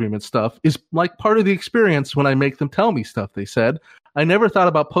 disclosure agreement stuff, is like part of the experience when I make them tell me stuff, they said. I never thought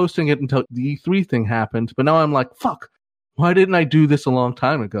about posting it until the E3 thing happened, but now I'm like, fuck. Why didn't I do this a long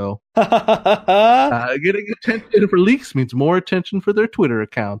time ago? Getting attention for leaks means more attention for their Twitter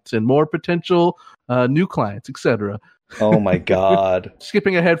accounts and more potential new clients, etc. Oh my god.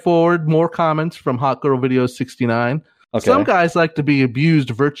 Skipping ahead forward, more comments from Hot Girl Video 69. Okay. Some guys like to be abused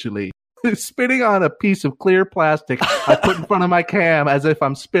virtually. Spitting on a piece of clear plastic I put in front of my cam as if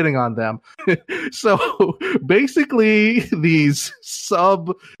I'm spitting on them. So basically, these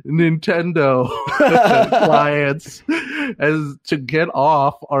sub Nintendo clients, as to get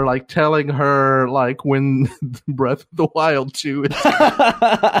off, are like telling her like when Breath of the Wild 2 is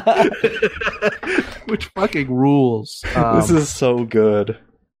which fucking rules. This is so good.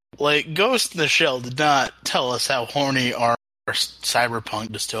 Like Ghost in the Shell did not tell us how horny our cyberpunk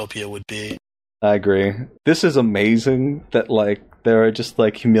dystopia would be. I agree. This is amazing that like there are just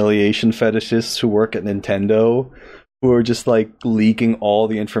like humiliation fetishists who work at Nintendo who are just like leaking all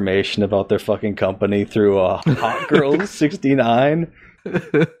the information about their fucking company through a Hot Girl 69.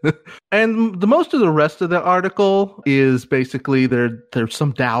 And the most of the rest of the article is basically there's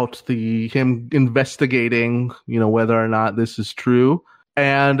some doubt him investigating, whether or not this is true.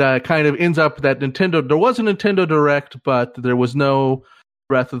 And kind of ends up that there was a Nintendo Direct, but there was no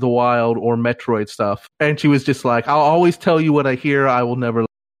Breath of the Wild or Metroid stuff. And she was just like, I'll always tell you what I hear, I will never.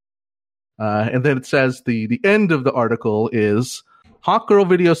 And then it says the end of the article is, Hot Girl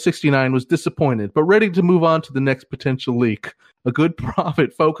Video 69 was disappointed, but ready to move on to the next potential leak. A good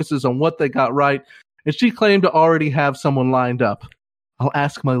prophet focuses on what they got right, and she claimed to already have someone lined up. I'll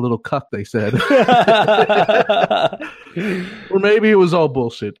ask my little cuck, they said. Or maybe it was all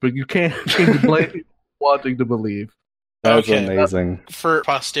bullshit, but you can't blame people wanting to believe. That's amazing. For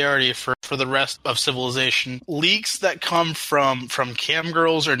posterity, for the rest of civilization, leaks that come from cam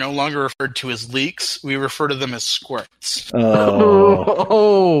girls are no longer referred to as leaks. We refer to them as squirts.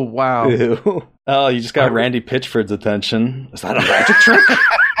 Oh wow. Ew. Oh, you just got Randy Pitchford's attention. Is that a magic trick?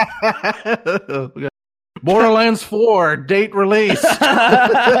 Borderlands 4 date release.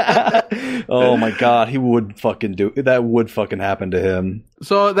 Oh my god, he would fucking do that. Would fucking happen to him.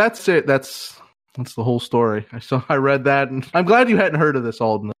 So that's it. That's the whole story. I read that, and I'm glad you hadn't heard of this,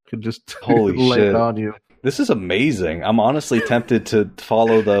 Alden. I could just lay it on you. This is amazing. I'm honestly tempted to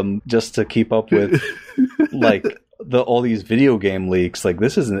follow them just to keep up with like all these video game leaks. Like,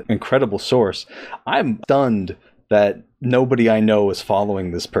 this is an incredible source. I'm stunned that nobody I know is following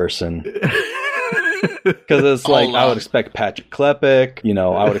this person. Because it's like, I would expect Patrick Klepek,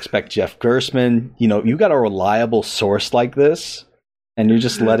 I would expect Jeff Gerstmann. You got a reliable source like this, and you're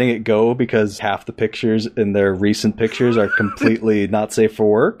just letting it go because half the pictures in their recent pictures are completely not safe for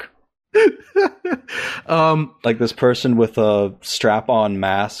work. Like this person with a strap-on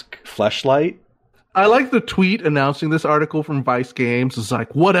mask fleshlight. I like the tweet announcing this article from Vice Games. It's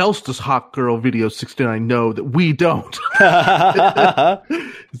like, what else does Hot Girl Video 69 know that we don't?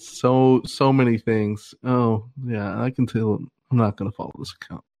 So many things. Oh, yeah, I can tell. I'm not going to follow this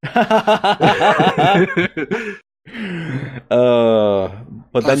account.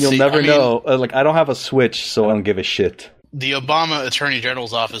 But then you'll never know. Like, I don't have a Switch, so I don't give a shit. The Obama Attorney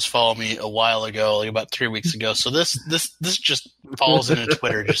General's office followed me a while ago, like about 3 weeks ago. So this just falls into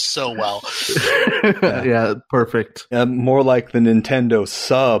Twitter just so well. Yeah, perfect. More like the Nintendo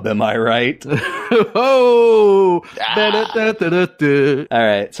sub, am I right? Oh! All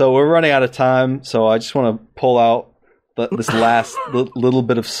right, so we're running out of time, so I just want to pull out this last little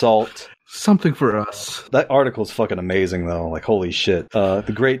bit of salt. Something for us. That article is fucking amazing, though. Like, holy shit.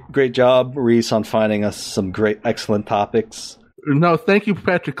 The great job, Reese, on finding us some excellent topics. No, thank you,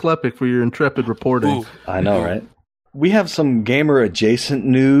 Patrick Klepek, for your intrepid reporting. Ooh. I know, right? We have some gamer-adjacent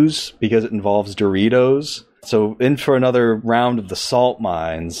news because it involves Doritos. So, in for another round of the salt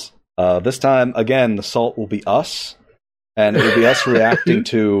mines. This time, again, the salt will be us. And it will be us reacting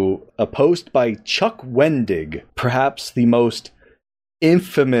to a post by Chuck Wendig, perhaps the most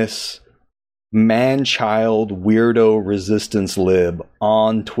infamous man-child weirdo resistance lib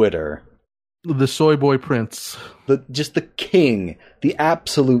on Twitter. The soy boy prince. Just the king, the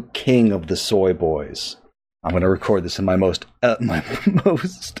absolute king of the soy boys. I'm going to record this in my most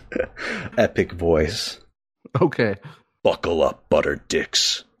epic voice. Okay. Buckle up, butter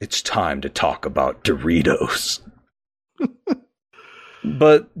dicks. It's time to talk about Doritos.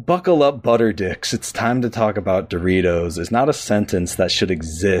 But buckle up, butter dicks. It's time to talk about Doritos is not a sentence that should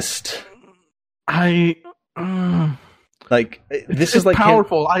exist. This is like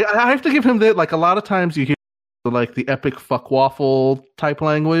powerful. I have to give him that. Like, a lot of times you hear like the epic fuck waffle type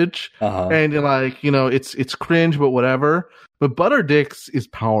language, and you're like, it's cringe, but whatever. But butter dicks is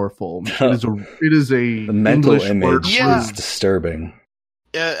powerful. It is a the mental English image word. is disturbing.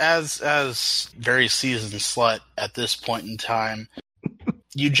 As very seasoned slut at this point in time,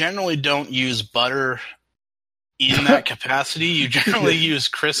 you generally don't use butter in that capacity. You generally use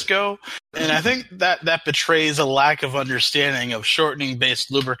Crisco, and I think that betrays a lack of understanding of shortening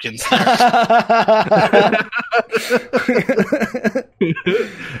based lubricants.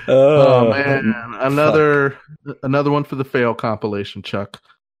 Oh man, another one for the fail compilation, Chuck.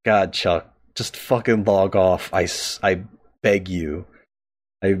 God, Chuck, just fucking log off. I beg you.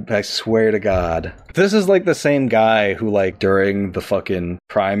 I swear to God. This is like the same guy who, like, during the fucking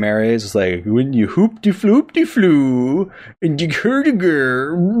primaries is like, when you hoop-de-floop-de-flew, and you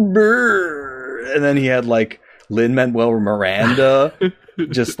heard-a-girl, and then he had, like, Lin-Manuel Miranda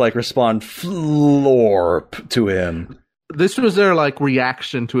just, like, respond florp to him. This was their, like,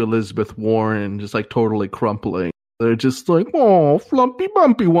 reaction to Elizabeth Warren, just, like, totally crumpling. They're just like, oh, flumpy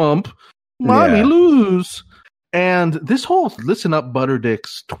bumpy wump. Mommy lose. And this whole Listen Up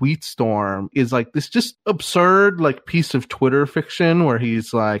Butterdicks tweet storm is like this just absurd like piece of Twitter fiction where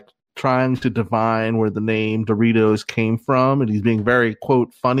he's like trying to divine where the name Doritos came from, and he's being very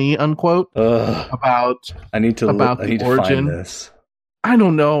quote funny unquote about the origin. Find this. I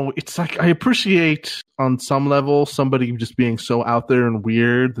don't know. It's like I appreciate on some level somebody just being so out there and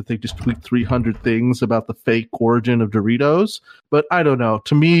weird that they just tweet 300 things about the fake origin of Doritos, but I don't know.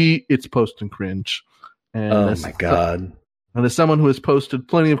 To me, it's post and cringe. And oh my God. And as someone who has posted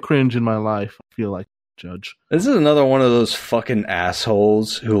plenty of cringe in my life, I feel like a judge. This is another one of those fucking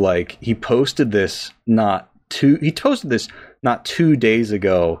assholes who, like, he posted this not 2 days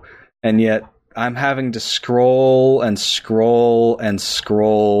ago, and yet I'm having to scroll and scroll and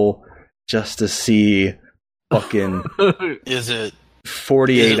scroll just to see fucking Is it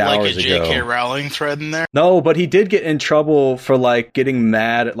 48 hours like a ago. J.K. Rowling thread in there? No, but he did get in trouble for like getting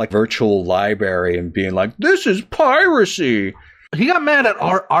mad at like virtual library and being like, this is piracy. He got mad at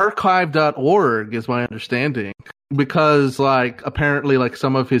archive.org is my understanding, because like apparently like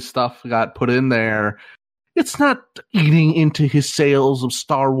some of his stuff got put in there. It's not eating into his sales of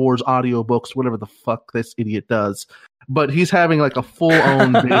Star Wars audiobooks, whatever the fuck this idiot does. But he's having like a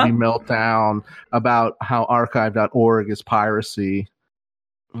full-on baby meltdown about how archive.org is piracy.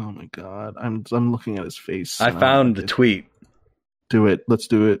 Oh my God. I'm looking at his face. I found the tweet. Do it. Let's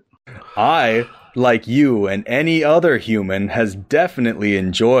do it. I, like you and any other human, has definitely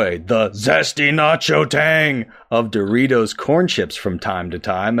enjoyed the zesty nacho tang of Doritos corn chips from time to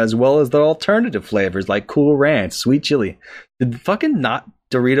time, as well as the alternative flavors like Cool Ranch, Sweet Chili. Did fucking not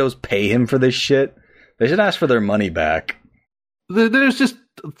Doritos pay him for this shit? They should ask for their money back. There's just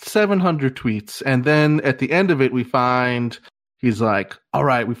 700 tweets, and then at the end of it, we find he's like, all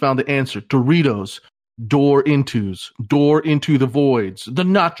right, we found the answer. Doritos, Door into the voids. The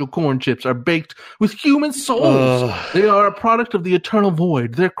nacho corn chips are baked with human souls. They are a product of the eternal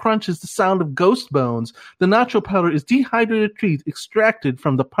void. Their crunch is the sound of ghost bones. The nacho powder is dehydrated treat extracted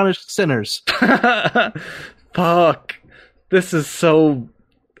from the punished sinners. Fuck. This is so...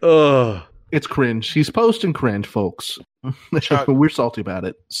 Ugh. It's cringe. He's posting cringe, folks. We're salty about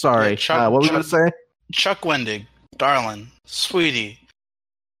it. Sorry. What were we going to say? Chuck Wendig, darling, sweetie,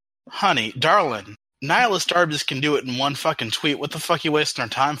 honey, darling. Nihilist Arbus can do it in one fucking tweet. What the fuck you wasting our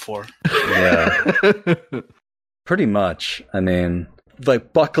time for? Yeah. Pretty much. I mean,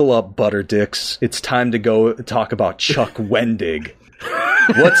 like, buckle up, Butterdicks. It's time to go talk about Chuck Wendig.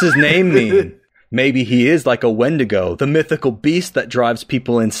 What's his name mean? Maybe he is like a Wendigo, the mythical beast that drives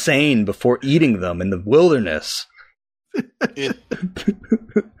people insane before eating them in the wilderness.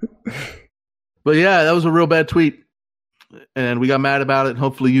 But yeah, that was a real bad tweet. And we got mad about it, and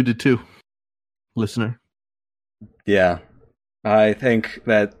hopefully you did too, listener. Yeah. I think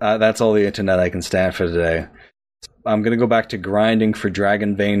that that's all the internet I can stand for today. I'm going to go back to grinding for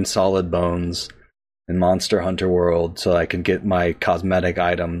Dragon Vein Solid Bones in Monster Hunter World so I can get my cosmetic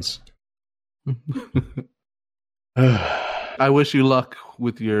items. I wish you luck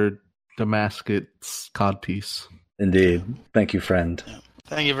with your Damascus codpiece. Indeed. Thank you, friend.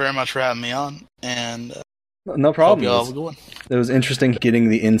 Thank you very much for having me on. And no problem. Hope you all have a good one. It was interesting getting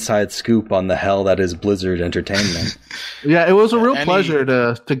the inside scoop on the hell that is Blizzard Entertainment. Yeah, it was a real pleasure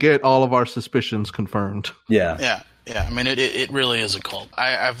to get all of our suspicions confirmed. Yeah. Yeah. I mean, it really is a cult.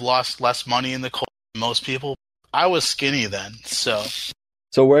 I've lost less money in the cult than most people. I was skinny then, so...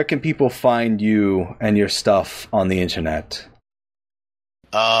 So where can people find you and your stuff on the internet?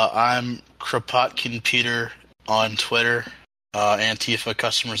 I'm Kropotkin Peter on Twitter, Antifa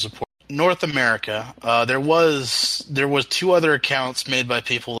customer support. North America, there was 2 other accounts made by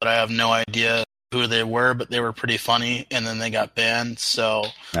people that I have no idea who they were, but they were pretty funny, and then they got banned. So,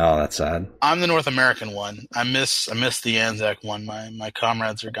 oh, that's sad. I'm the North American one. I miss the Anzac one. My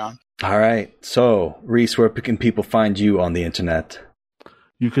comrades are gone. All right. So, Reese, where can people find you on the internet?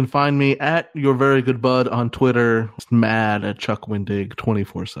 You can find me at Your Very Good Bud on Twitter. Mad at Chuck Wendig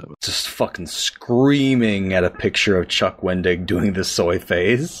 24/7. Just fucking screaming at a picture of Chuck Wendig doing the soy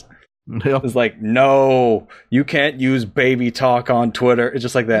face. Yep. It's like, no, you can't use baby talk on Twitter. It's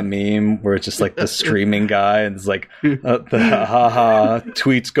just like that meme where it's just like the streaming guy and it's like, the haha,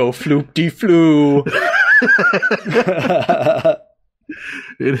 tweets go floop-de-flu.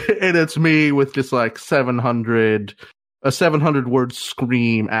 And it's me with just like 700 word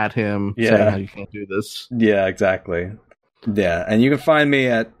scream at him saying how you can't do this. Yeah, exactly. Yeah, and you can find me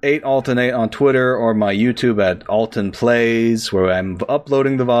at 8alternate on Twitter or my YouTube at Alton Plays, where I'm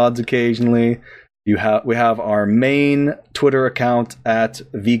uploading the VODs occasionally. We have our main Twitter account at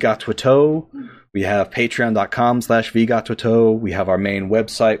VGotWato. We have patreon.com/VGotWato. We have our main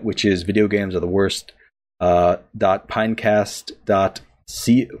website, which is videogamesartheworst.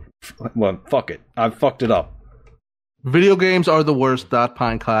 .pinecast.c. Well, fuck it. I fucked it up.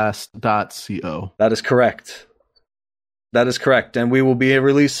 Videogamesartheworst.pinecast.co. That is correct. And we will be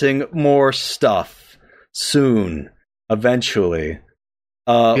releasing more stuff soon, eventually,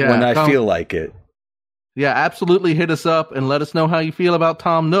 when I feel like it. Yeah, absolutely hit us up and let us know how you feel about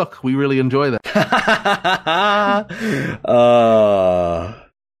Tom Nook. We really enjoy that.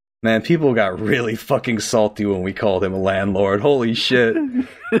 Man, people got really fucking salty when we called him a landlord. Holy shit.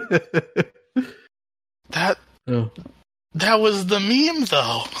 That was the meme,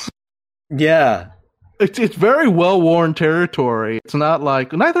 though. Yeah. It's very well-worn territory. It's not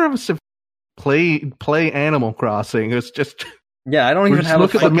like... Neither of us have play Animal Crossing. It's just... Yeah, I don't even have a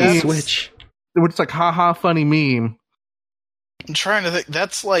fucking Switch. It's like, haha, funny meme. I'm trying to think.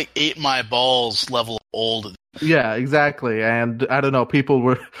 That's like 8 My Balls level old. Yeah, exactly. And I don't know, people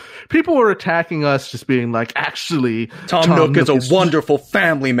were attacking us, just being like, actually, Tom Nook is a wonderful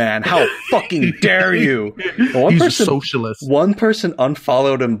family man. How fucking dare you? He's a socialist. One person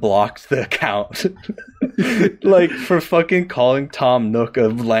unfollowed and blocked the account. Like, for fucking calling Tom Nook a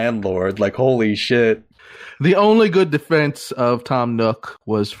landlord. Like, holy shit. The only good defense of Tom Nook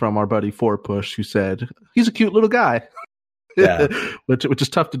was from our buddy Fourpush, who said, he's a cute little guy. Yeah. which is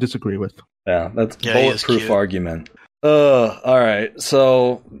tough to disagree with. Yeah, that's a bulletproof argument. Alright,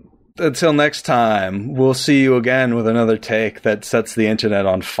 so until next time, we'll see you again with another take that sets the internet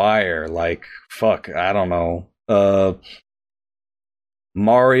on fire. Like, fuck, I don't know.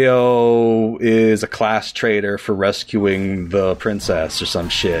 Mario is a class traitor for rescuing the princess or some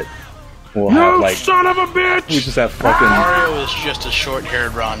shit. We'll have, like, son of a bitch! We just have fucking... Mario is just a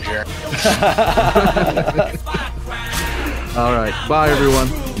short-haired Ron Jeremy. All right. Bye, everyone.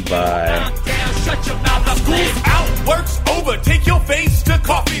 Bye. shut your mouth, I'm playing. School's out, work's over, take your face to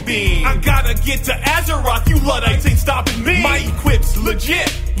Coffee Bean. I gotta get to Azeroth, you Luddites ain't stopping me. My equip's legit,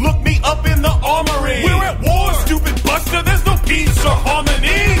 look me up in the armory. We're at war, stupid buster, there's no peace or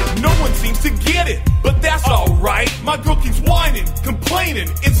harmony. No one seems to get it, but that's alright. My girl keeps whining, complaining,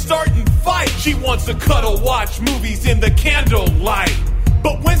 it's starting fight. She wants to cuddle, watch movies in the candlelight.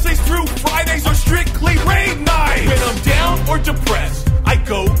 But Wednesdays through Fridays are strictly raid nights. When I'm down or depressed, I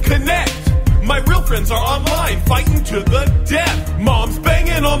go connect. My real friends are online, fighting to the death. Mom's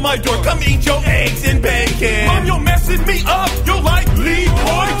banging on my door, come eat your eggs and bacon. Mom, you're messing me up, you're like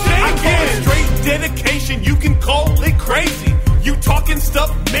Leroy Jenkins. I call it straight dedication, you can call it crazy. You talking stuff,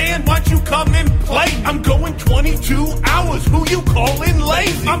 man, why'd you come and play? I'm going 22 hours, who you calling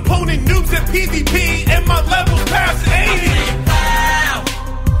lazy? I'm poning noobs at PvP and my level's past 80. Wow,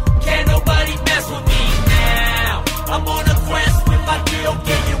 can't nobody mess with me now. I'm on a quest with my girl,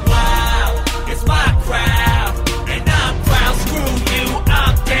 getting wild. It's my crowd, and I'm proud. Screw you,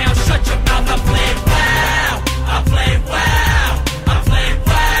 I'm down. Shut your mouth, I'm playing wow. I'm playing wow. I'm playing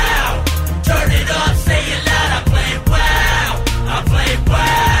wow. Turn it up, say it loud. I'm playing wow. I'm playing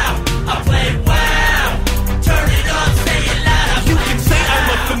wow. I'm playing wow. Turn it up, say it loud. You can say I'm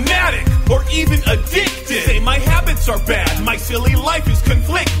a fanatic or even addicted. Say my habits are bad, my silly life is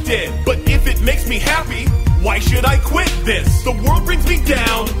conflicted. But if it makes me happy, why should I quit this? The world brings me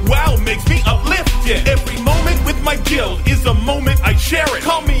down, wow, makes me uplifted. Every moment with my guild is a moment I cherish.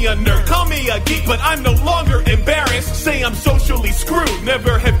 Call me a nerd, call me a geek, but I'm no longer embarrassed. Say I'm socially screwed,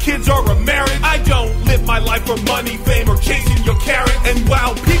 never have kids or a marriage. I don't live my life for money, fame, or chasing your carrot. And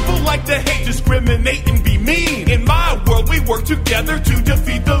while people like to hate, discriminate, and be mean, in my world we work together to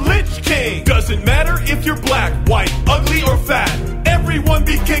defeat the Lich King. Doesn't matter if you're black, white, ugly, or fat. Everyone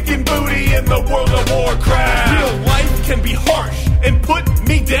be kicking booty in the World of Warcraft. Real life can be harsh and put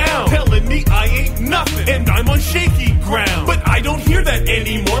me down, telling me I ain't nothing and I'm on shaky ground. But I don't hear that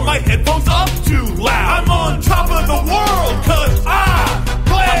anymore, my headphones up too loud. I'm on top of the world, cause I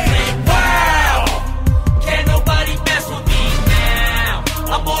play wow. Can't nobody mess with me now.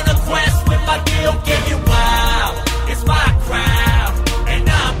 I'm on a quest with my guild, getting wild. It's my crowd, and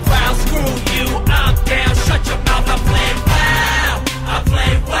I'm proud. Screw you, I'm down. Shut your mouth, I'm playing wow. I'm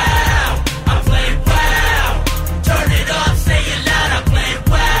playing wow. I'm playing wow. Turn it up, say it loud. I'm playing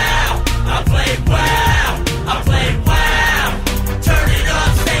wow. I'm playing wow. I'm playing wow. Turn it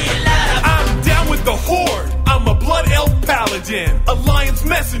up, say it loud. I'm down with the Horde, I'm a Blood Elf Paladin. Alliance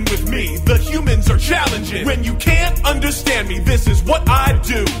messing with me, the humans are challenging. When you can't understand me, this is what I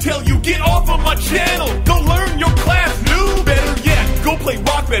do. Tell you get off of my channel, go learn your class, noob. Better yet, go play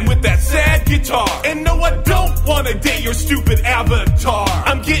Rock Band with that sad guitar. And no, I don't wanna date your stupid avatar.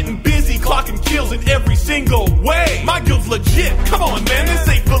 I'm getting busy clocking kills in every single way. My guild's legit, come on man, this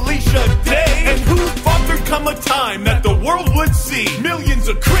ain't Felicia Day. And who thought there'd come a time that the world would see millions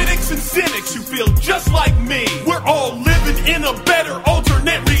of critics and cynics who feel just like me. We're all living in a better